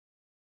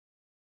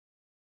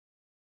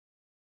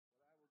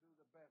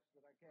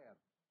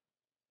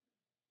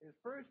can. His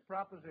first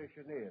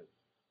proposition is,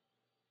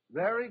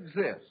 there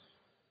exists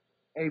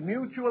a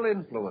mutual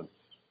influence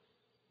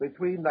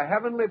between the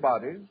heavenly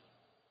bodies,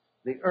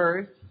 the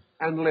earth,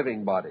 and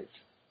living bodies.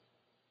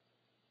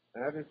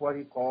 That is what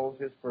he calls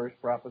his first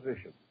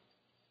proposition.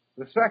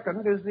 The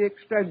second is the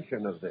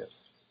extension of this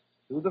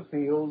to the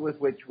field with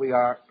which we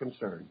are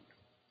concerned.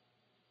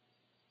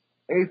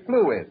 A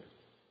fluid,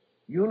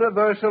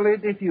 universally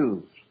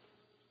diffused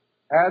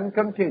and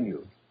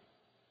continued,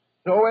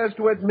 so as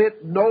to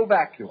admit no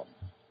vacuum,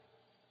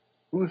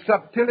 whose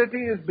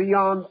subtlety is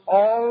beyond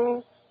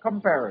all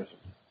comparison,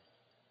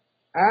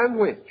 and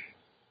which,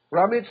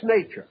 from its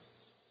nature,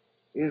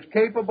 is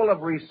capable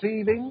of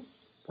receiving,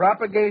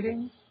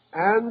 propagating,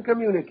 and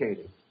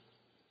communicating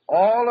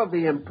all of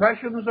the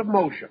impressions of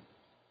motion,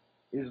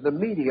 is the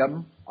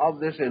medium of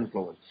this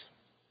influence.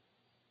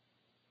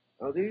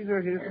 Now, these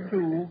are his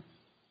two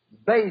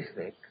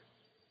basic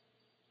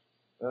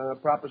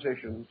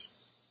propositions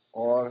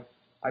or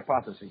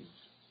hypotheses.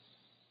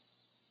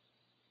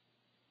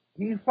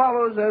 He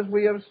follows, as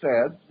we have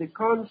said, the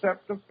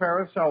concept of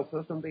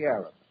Paracelsus and the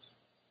Arabs,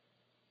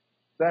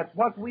 that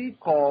what we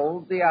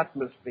call the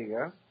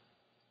atmosphere,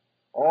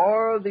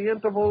 or the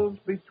intervals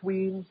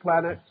between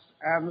planets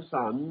and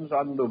suns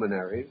on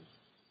luminaries,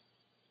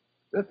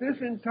 that this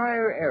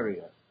entire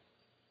area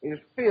is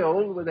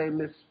filled with a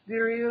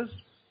mysterious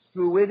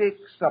fluidic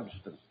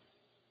substance.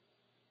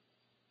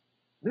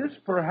 This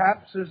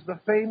perhaps is the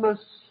famous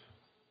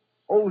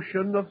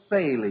ocean of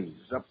Thales,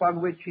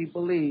 upon which he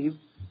believed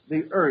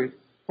the earth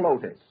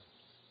floated.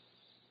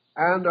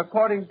 And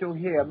according to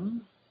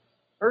him,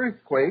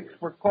 earthquakes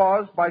were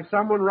caused by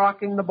someone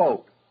rocking the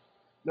boat.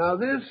 Now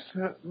this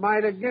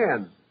might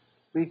again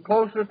be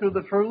closer to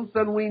the truth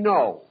than we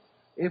know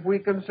if we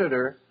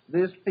consider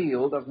this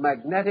field of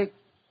magnetic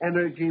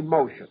energy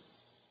motion.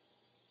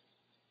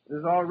 It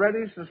is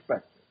already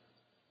suspected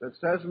that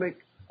seismic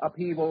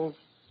upheavals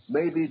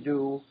may be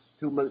due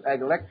to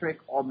electric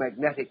or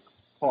magnetic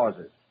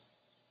causes.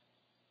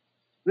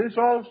 This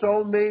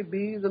also may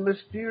be the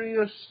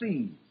mysterious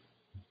sea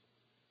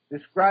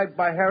described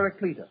by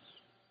Heraclitus,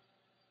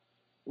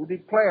 who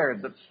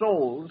declared that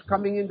souls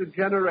coming into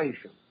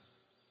generation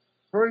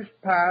first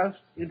passed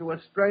into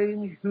a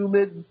strange,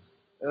 humid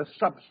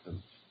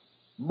substance,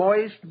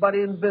 moist but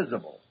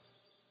invisible,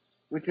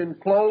 which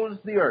enclosed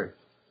the earth,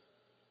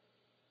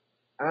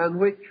 and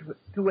which,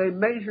 to a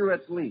measure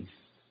at least,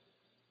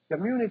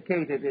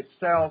 communicated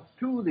itself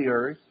to the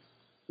earth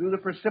through the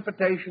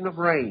precipitation of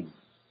rain.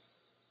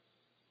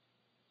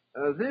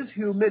 This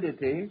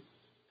humidity,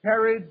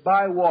 carried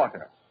by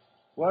water,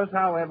 was,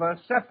 however,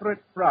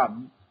 separate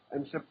from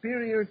and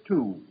superior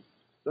to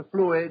the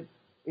fluid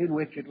in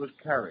which it was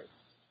carried.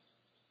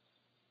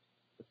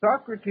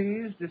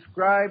 Socrates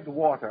described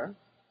water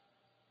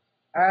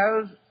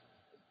as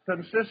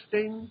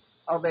consisting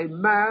of a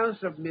mass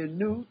of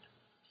minute,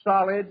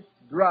 solid,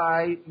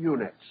 dry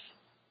units,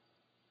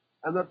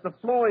 and that the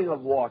flowing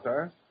of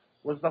water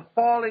was the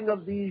falling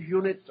of these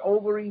units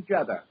over each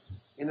other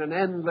in an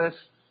endless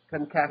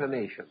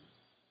concatenation.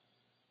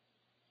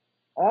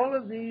 All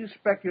of these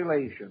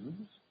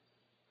speculations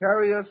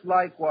carry us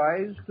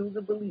likewise to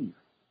the belief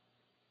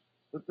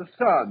that the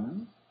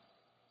sun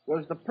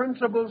was the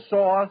principal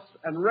source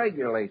and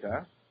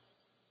regulator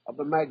of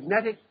the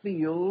magnetic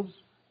fields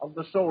of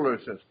the solar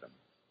system,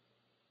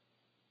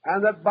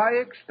 and that by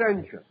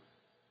extension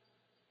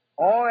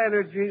all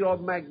energy or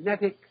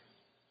magnetic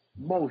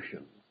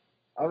motion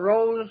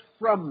arose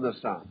from the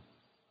sun,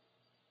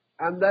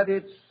 and that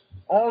its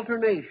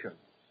alternations,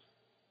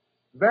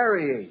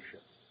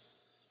 variations,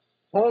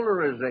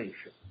 polarizations,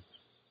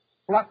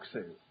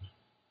 fluxes,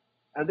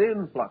 and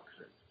influxes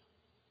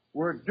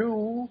were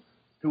due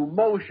to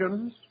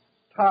motions,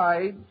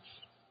 tides,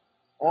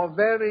 or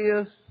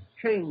various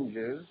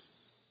changes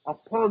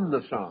upon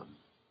the sun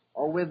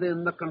or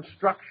within the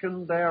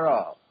construction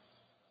thereof.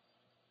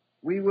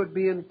 We would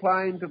be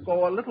inclined to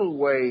go a little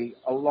way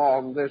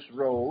along this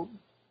road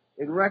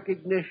in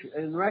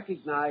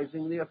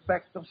recognizing the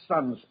effect of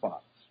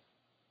sunspots,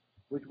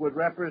 which would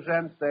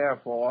represent,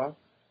 therefore,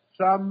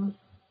 some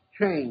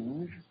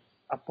change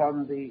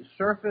upon the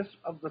surface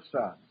of the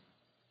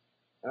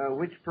sun,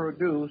 which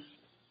produced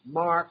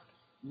marked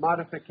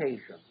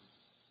modification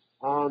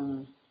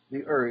on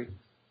the earth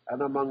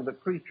and among the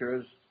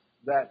creatures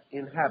that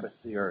inhabit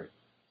the earth.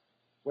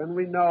 When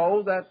we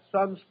know that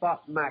sunspot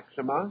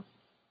maxima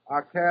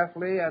are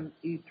carefully and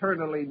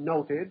eternally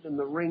noted in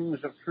the rings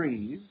of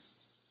trees,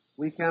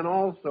 we can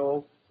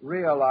also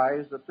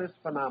realize that this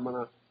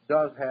phenomena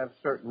does have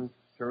certain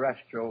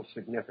terrestrial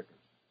significance.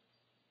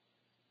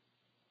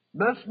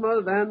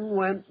 Mesmer then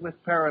went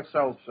with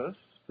Paracelsus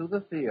to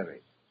the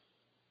theory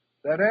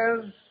that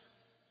as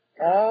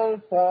all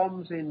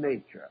forms in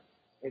nature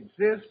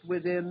exist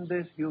within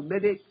this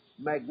humidic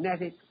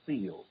magnetic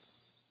field,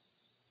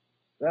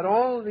 that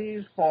all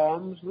these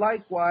forms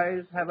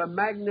likewise have a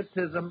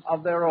magnetism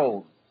of their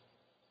own,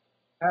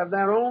 have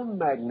their own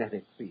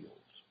magnetic fields,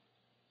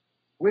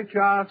 which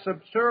are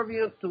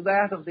subservient to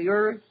that of the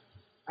earth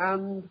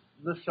and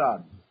the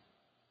sun,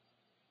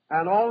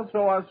 and also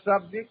are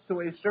subject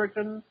to a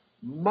certain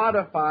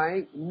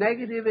modifying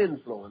negative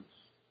influence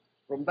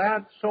from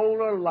that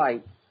solar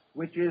light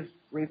which is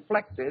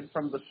reflected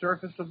from the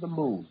surface of the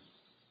moon,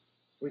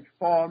 which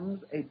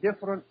forms a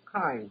different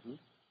kind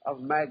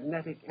of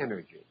magnetic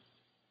energy.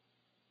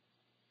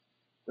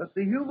 That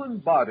the human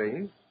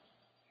body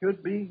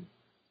should be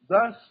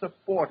thus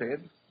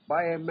supported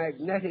by a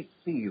magnetic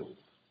field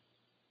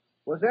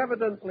was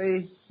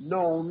evidently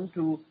known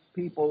to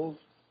peoples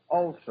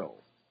also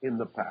in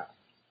the past.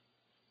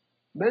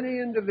 Many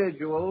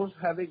individuals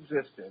have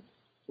existed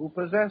who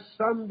possess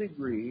some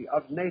degree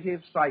of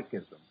native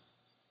psychism,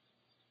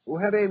 who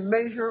had a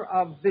measure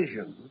of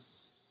vision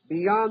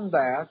beyond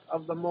that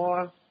of the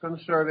more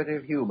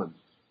conservative human.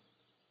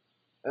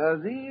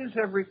 These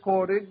have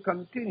recorded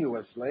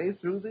continuously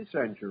through the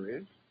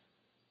centuries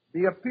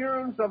the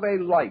appearance of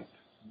a light,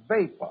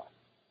 vapor,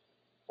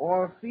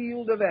 or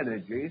field of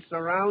energy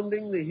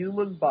surrounding the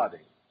human body,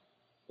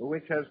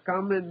 which has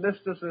come in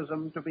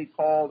mysticism to be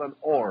called an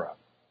aura,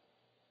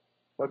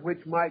 but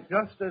which might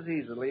just as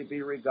easily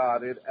be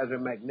regarded as a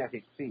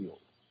magnetic field.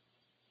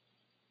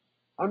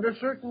 Under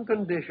certain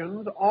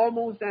conditions,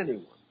 almost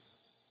anyone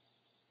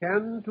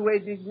can, to a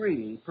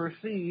degree,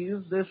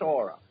 perceive this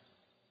aura,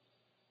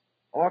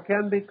 or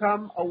can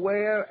become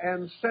aware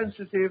and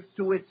sensitive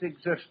to its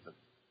existence.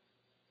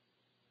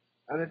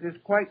 And it is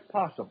quite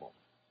possible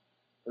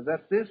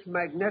that this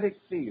magnetic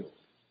field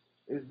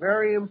is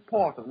very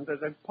important as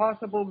a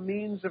possible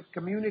means of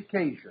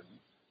communication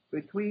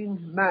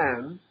between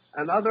man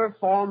and other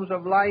forms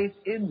of life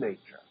in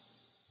nature,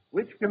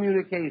 which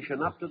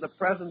communication up to the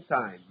present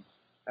time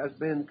has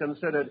been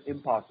considered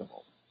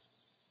impossible.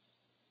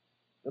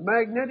 The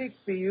magnetic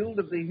field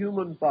of the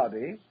human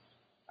body,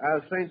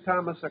 as St.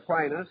 Thomas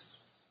Aquinas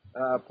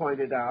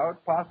pointed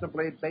out,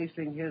 possibly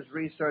basing his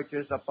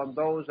researches upon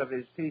those of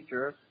his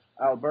teacher,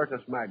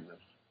 Albertus Magnus.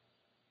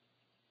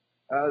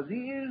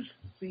 These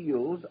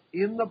fields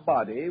in the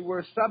body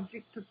were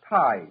subject to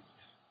tides,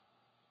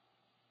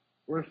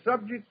 were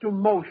subject to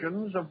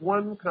motions of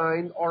one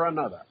kind or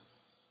another.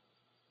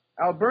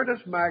 Albertus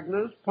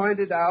Magnus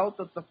pointed out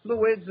that the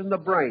fluids in the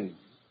brain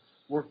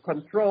were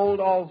controlled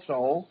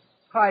also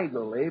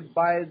tidally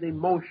by the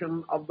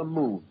motion of the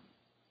moon.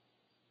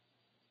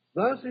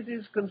 Thus it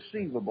is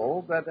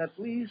conceivable that at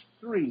least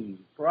 3,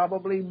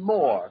 probably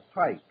more,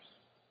 types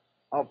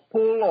of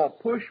pull or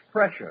push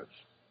pressures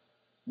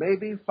may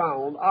be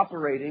found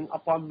operating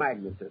upon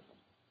magnetism.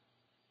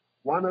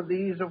 One of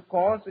these, of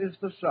course, is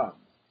the sun,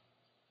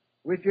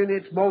 which in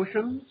its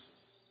motions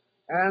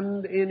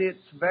and in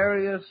its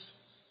various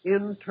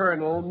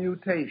internal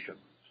mutations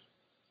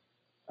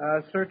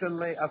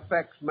certainly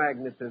affects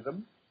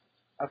magnetism,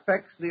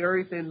 affects the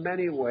earth in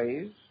many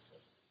ways,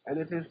 and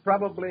it is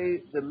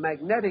probably the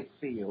magnetic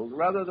field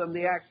rather than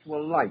the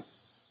actual light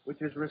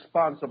which is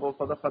responsible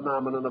for the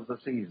phenomenon of the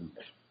seasons.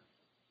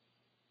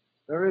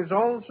 There is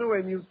also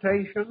a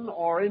mutation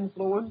or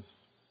influence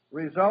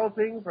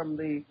resulting from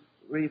the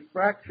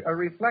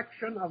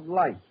reflection of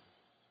light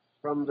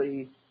from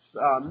the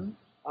sun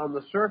on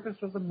the surface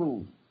of the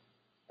moon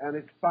and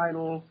its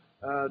final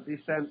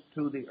descent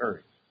to the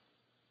earth.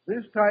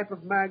 This type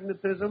of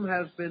magnetism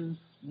has been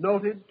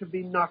noted to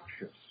be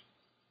noxious,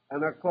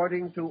 and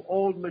according to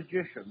old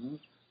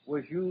magicians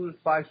was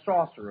used by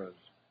sorcerers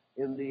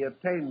in the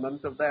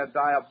attainment of their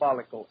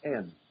diabolical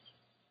ends.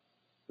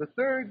 The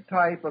third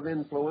type of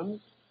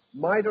influence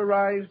might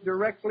arise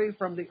directly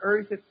from the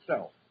earth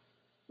itself,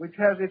 which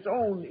has its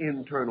own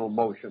internal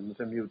motions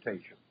and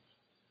mutations,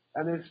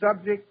 and is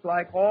subject,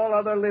 like all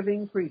other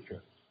living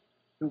creatures,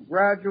 to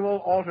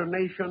gradual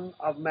alternation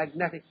of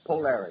magnetic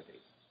polarity.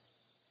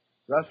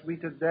 Thus we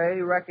today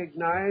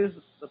recognize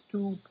the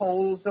 2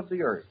 poles of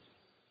the earth,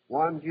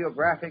 one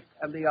geographic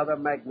and the other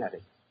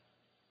magnetic.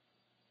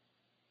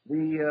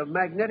 The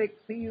magnetic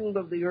field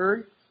of the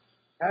earth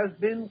has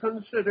been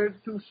considered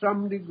to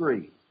some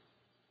degree.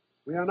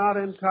 We are not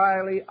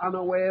entirely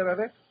unaware of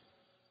it,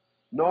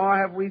 nor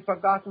have we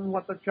forgotten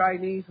what the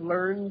Chinese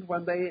learned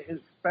when they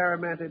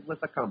experimented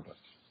with the compass.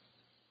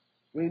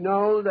 We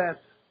know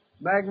that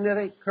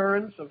magnetic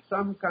currents of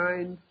some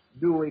kind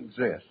do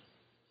exist,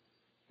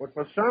 but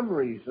for some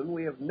reason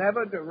we have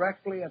never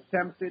directly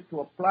attempted to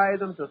apply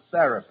them to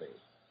therapy,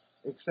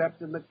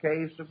 except in the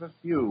case of a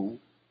few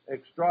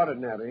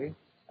extraordinary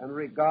and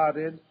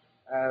regarded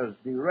as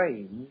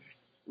deranged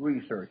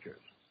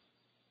researchers.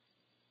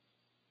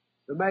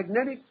 The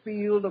magnetic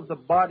field of the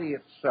body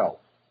itself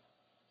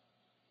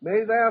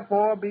may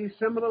therefore be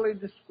similarly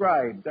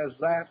described as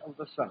that of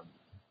the sun,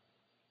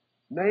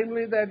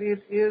 namely that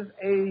it is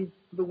a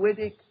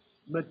fluidic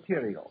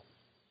material,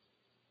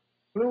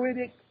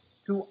 fluidic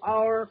to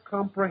our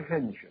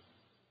comprehension,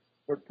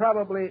 but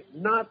probably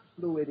not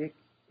fluidic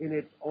in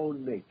its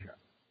own nature.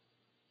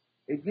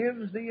 It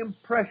gives the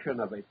impression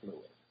of a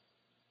fluid,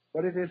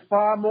 but it is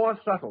far more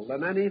subtle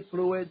than any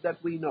fluid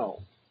that we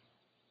know.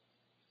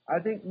 I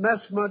think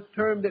Mesmer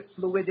termed it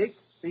fluidic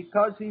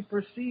because he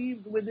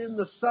perceived within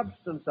the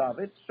substance of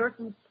it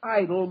certain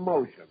tidal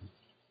motions,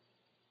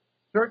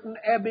 certain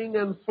ebbing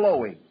and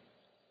flowing,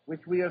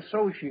 which we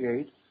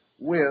associate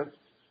with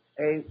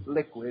a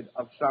liquid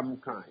of some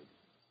kind.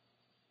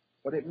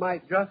 But it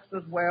might just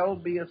as well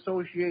be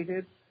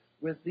associated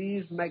with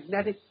these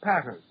magnetic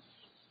patterns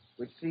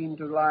which seem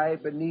to lie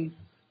beneath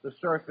the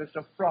surface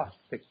of frost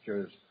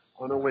pictures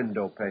on a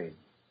window pane.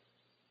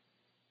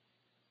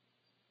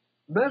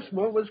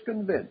 Mesmer was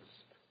convinced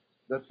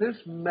that this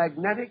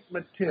magnetic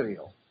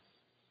material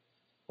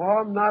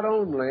formed not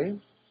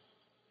only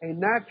a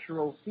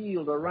natural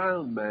field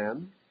around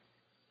man,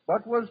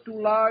 but was to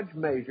large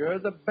measure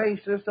the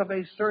basis of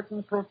a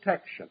certain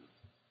protection.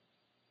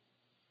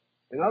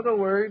 In other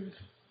words,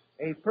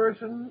 a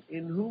person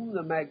in whom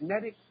the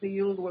magnetic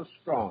field was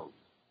strong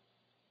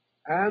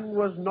and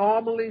was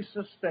normally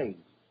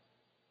sustained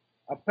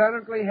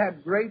apparently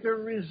had greater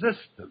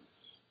resistance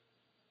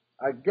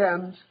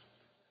against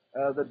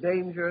the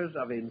dangers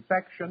of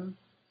infection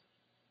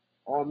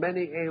or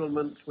many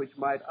ailments which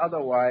might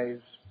otherwise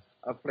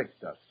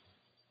afflict us.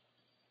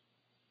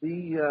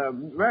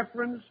 The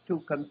reference to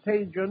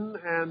contagion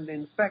and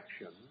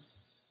infection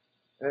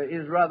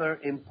is rather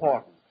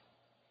important.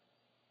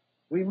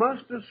 We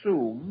must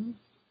assume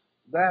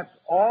that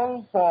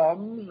all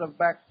forms of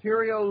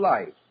bacterial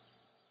life,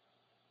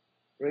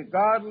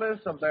 regardless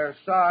of their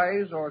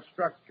size or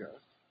structure,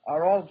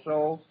 are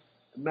also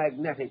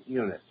magnetic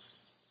units.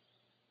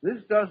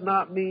 This does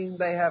not mean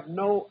they have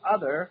no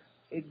other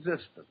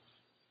existence,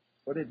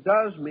 but it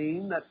does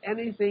mean that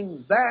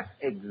anything that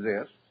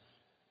exists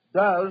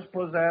does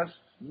possess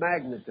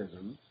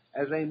magnetism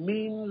as a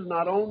means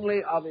not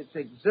only of its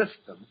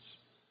existence,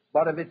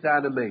 but of its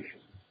animation.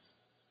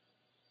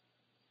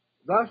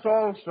 Thus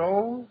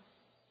also,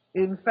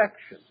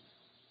 infection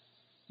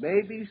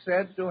may be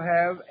said to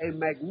have a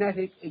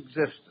magnetic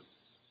existence,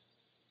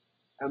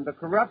 and the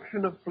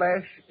corruption of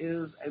flesh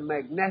is a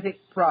magnetic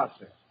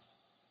process,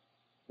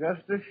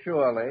 just as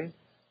surely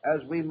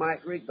as we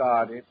might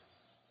regard it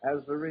as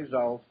the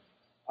result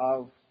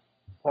of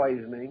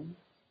poisoning,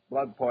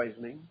 blood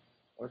poisoning,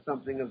 or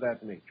something of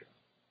that nature.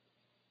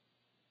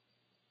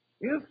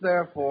 If,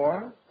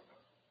 therefore,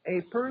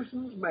 a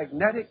person's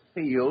magnetic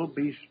field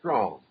be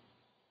strong,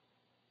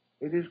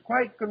 it is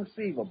quite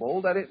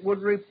conceivable that it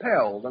would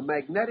repel the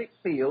magnetic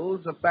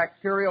fields of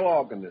bacterial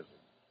organisms,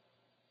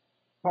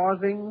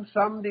 causing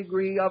some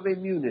degree of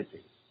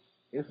immunity,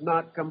 if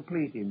not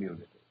complete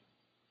immunity.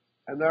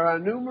 And there are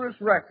numerous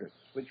records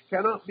which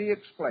cannot be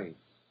explained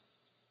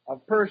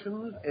of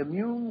persons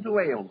immune to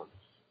ailments,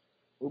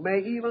 who may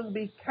even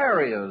be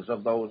carriers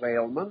of those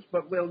ailments,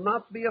 but will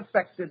not be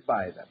affected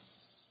by them.